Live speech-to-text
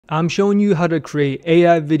I'm showing you how to create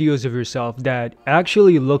AI videos of yourself that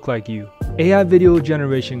actually look like you. AI video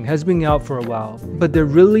generation has been out for a while, but there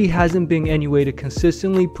really hasn't been any way to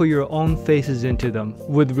consistently put your own faces into them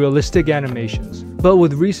with realistic animations. But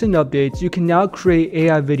with recent updates, you can now create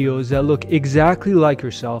AI videos that look exactly like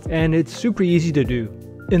yourself, and it's super easy to do.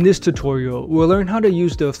 In this tutorial, we'll learn how to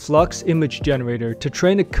use the Flux image generator to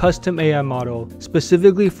train a custom AI model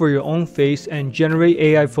specifically for your own face and generate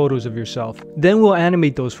AI photos of yourself. Then we'll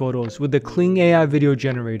animate those photos with the Clean AI video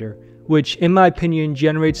generator, which in my opinion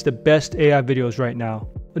generates the best AI videos right now.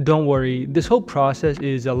 Don't worry, this whole process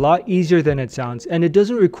is a lot easier than it sounds, and it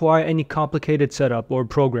doesn't require any complicated setup or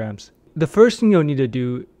programs. The first thing you'll need to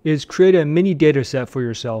do is create a mini dataset for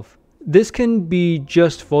yourself. This can be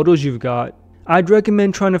just photos you've got. I'd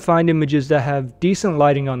recommend trying to find images that have decent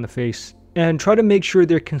lighting on the face and try to make sure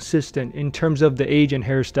they're consistent in terms of the age and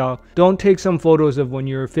hairstyle. Don't take some photos of when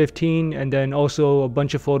you're 15 and then also a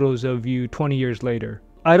bunch of photos of you 20 years later.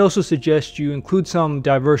 I'd also suggest you include some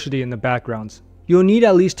diversity in the backgrounds. You'll need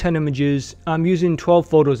at least 10 images. I'm using 12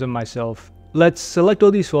 photos of myself. Let's select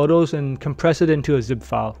all these photos and compress it into a zip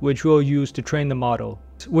file, which we'll use to train the model.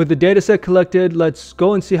 With the dataset collected, let's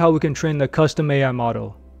go and see how we can train the custom AI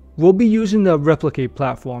model. We'll be using the Replicate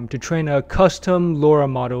platform to train a custom LoRa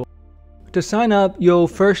model. To sign up, you'll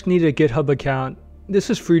first need a GitHub account. This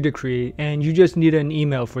is free to create, and you just need an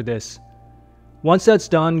email for this. Once that's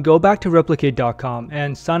done, go back to replicate.com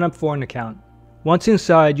and sign up for an account. Once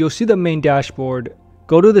inside, you'll see the main dashboard.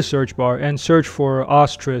 Go to the search bar and search for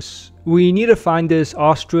Ostris. We need to find this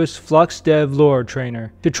Ostris Flux Dev LoRa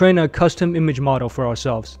trainer to train a custom image model for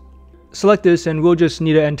ourselves. Select this and we'll just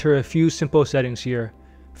need to enter a few simple settings here.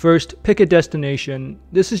 First, pick a destination.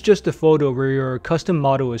 This is just a photo where your custom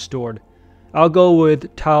model is stored. I'll go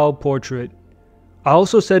with Tile Portrait. I'll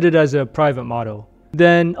also set it as a private model.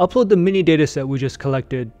 Then upload the mini dataset we just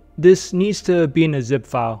collected. This needs to be in a zip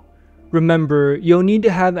file. Remember, you'll need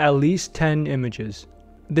to have at least 10 images.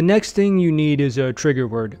 The next thing you need is a trigger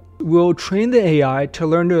word. We'll train the AI to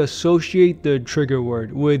learn to associate the trigger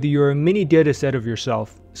word with your mini dataset of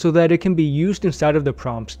yourself so that it can be used inside of the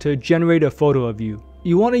prompts to generate a photo of you.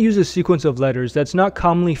 You want to use a sequence of letters that's not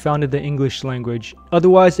commonly found in the English language,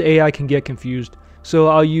 otherwise the AI can get confused. So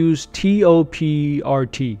I'll use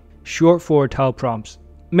TOPRT, short for tile prompts.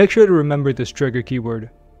 Make sure to remember this trigger keyword.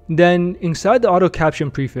 Then inside the auto caption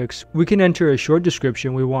prefix, we can enter a short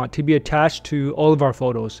description we want to be attached to all of our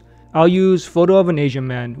photos. I'll use photo of an Asian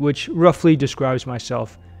man, which roughly describes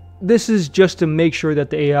myself. This is just to make sure that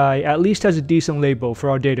the AI at least has a decent label for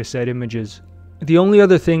our dataset images. The only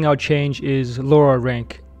other thing I'll change is LoRa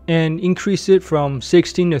rank and increase it from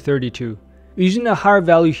 16 to 32. Using a higher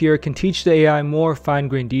value here can teach the AI more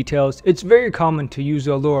fine-grained details. It's very common to use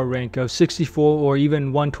a LoRa rank of 64 or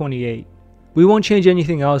even 128. We won't change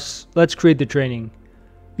anything else. Let's create the training.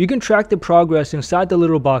 You can track the progress inside the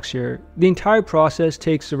little box here. The entire process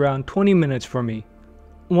takes around 20 minutes for me.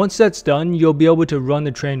 Once that's done, you'll be able to run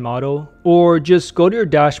the trained model, or just go to your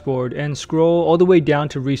dashboard and scroll all the way down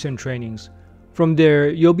to recent trainings. From there,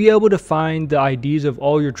 you'll be able to find the IDs of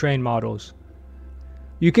all your trained models.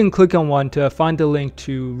 You can click on one to find the link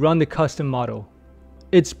to run the custom model.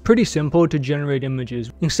 It's pretty simple to generate images.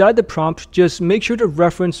 Inside the prompt, just make sure to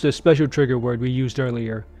reference the special trigger word we used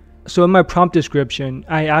earlier. So in my prompt description,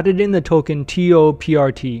 I added in the token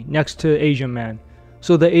TOPRT next to Asian man,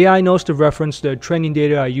 so the AI knows to reference the training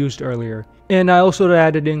data I used earlier. And I also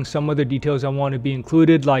added in some other details I want to be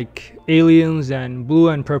included, like aliens and blue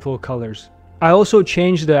and purple colors. I also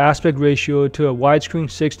changed the aspect ratio to a widescreen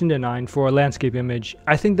 16:9 for a landscape image.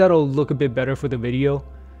 I think that'll look a bit better for the video.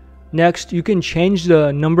 Next, you can change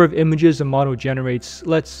the number of images the model generates.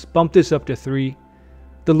 Let's bump this up to 3.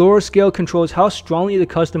 The LoRa scale controls how strongly the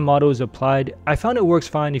custom model is applied. I found it works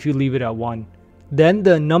fine if you leave it at 1. Then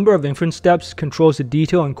the number of inference steps controls the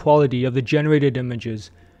detail and quality of the generated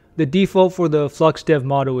images. The default for the Flux Dev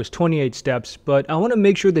model is 28 steps, but I want to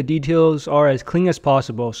make sure the details are as clean as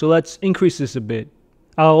possible, so let's increase this a bit.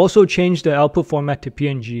 I'll also change the output format to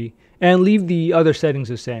PNG and leave the other settings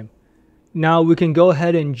the same. Now we can go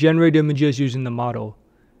ahead and generate images using the model.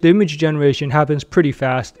 The image generation happens pretty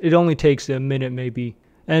fast. It only takes a minute maybe.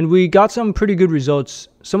 And we got some pretty good results.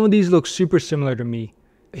 Some of these look super similar to me.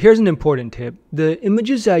 Here's an important tip. The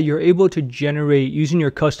images that you're able to generate using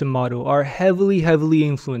your custom model are heavily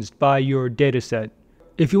influenced by your dataset.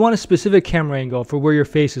 If you want a specific camera angle for where your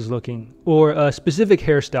face is looking, or a specific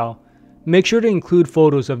hairstyle, make sure to include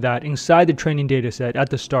photos of that inside the training dataset at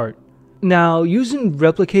the start. Now, using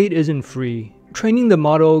Replicate isn't free. Training the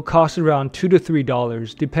model costs around $2 to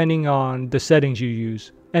 $3 depending on the settings you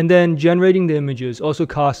use. And then generating the images also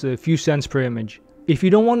costs a few cents per image. If you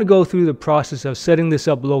don't want to go through the process of setting this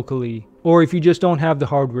up locally, or if you just don't have the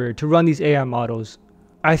hardware to run these AI models,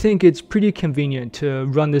 I think it's pretty convenient to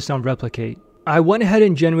run this on Replicate. I went ahead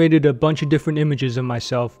and generated a bunch of different images of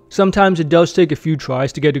myself. Sometimes it does take a few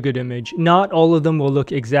tries to get a good image. Not all of them will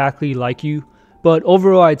look exactly like you, but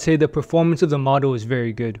overall I'd say the performance of the model is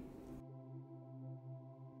very good.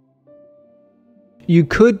 You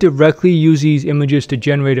could directly use these images to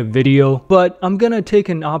generate a video, but I'm gonna take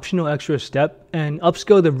an optional extra step and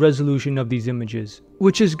upscale the resolution of these images,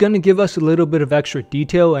 which is gonna give us a little bit of extra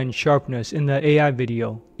detail and sharpness in the AI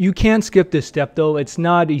video. You can skip this step though, it's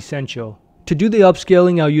not essential. To do the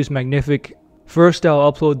upscaling, I'll use Magnific. First,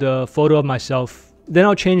 I'll upload the photo of myself. Then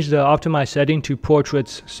I'll change the optimize setting to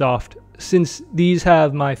Portraits Soft, since these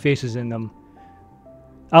have my faces in them.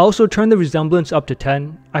 I also turn the resemblance up to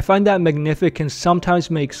 10. I find that Magnific can sometimes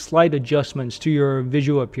make slight adjustments to your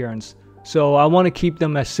visual appearance, so I want to keep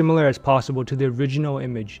them as similar as possible to the original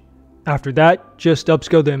image. After that, just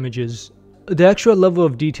upscale the images. The extra level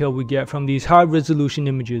of detail we get from these high resolution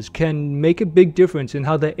images can make a big difference in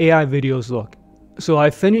how the AI videos look. So I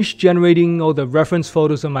finished generating all the reference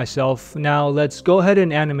photos of myself. Now let's go ahead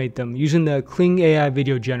and animate them using the Kling AI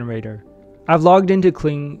video generator. I've logged into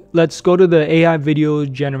Kling. Let's go to the AI video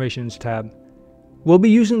generations tab. We'll be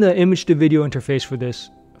using the image to video interface for this.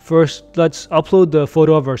 First, let's upload the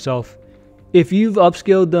photo of ourselves. If you've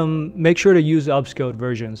upscaled them, make sure to use the upscaled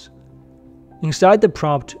versions. Inside the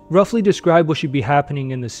prompt, roughly describe what should be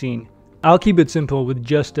happening in the scene. I'll keep it simple with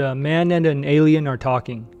just a man and an alien are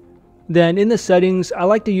talking. Then in the settings, I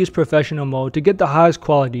like to use professional mode to get the highest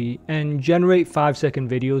quality and generate 5-second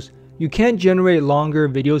videos. You can generate longer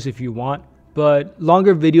videos if you want, but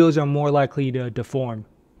longer videos are more likely to deform.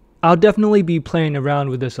 I'll definitely be playing around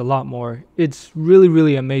with this a lot more. It's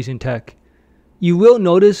really amazing tech. You will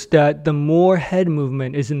notice that the more head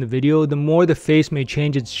movement is in the video, the more the face may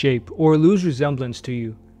change its shape or lose resemblance to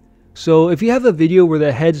you. So if you have a video where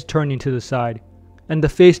the head's turning to the side and the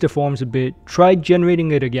face deforms a bit, try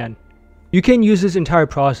generating it again. You can use this entire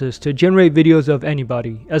process to generate videos of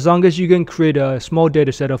anybody, as long as you can create a small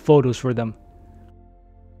dataset of photos for them.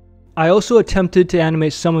 I also attempted to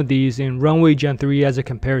animate some of these in Runway Gen 3 as a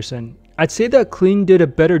comparison. I'd say that Kling did a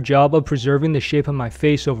better job of preserving the shape of my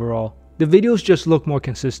face overall. The videos just look more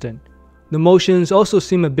consistent. The motions also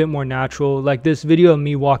seem a bit more natural, like this video of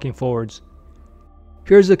me walking forwards.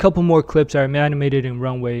 Here's a couple more clips I animated in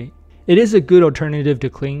Runway. It is a good alternative to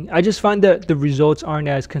Kling. I just find that the results aren't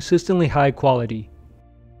as consistently high quality.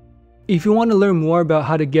 If you want to learn more about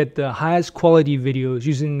how to get the highest quality videos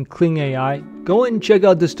using Kling AI, go and check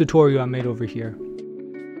out this tutorial I made over here.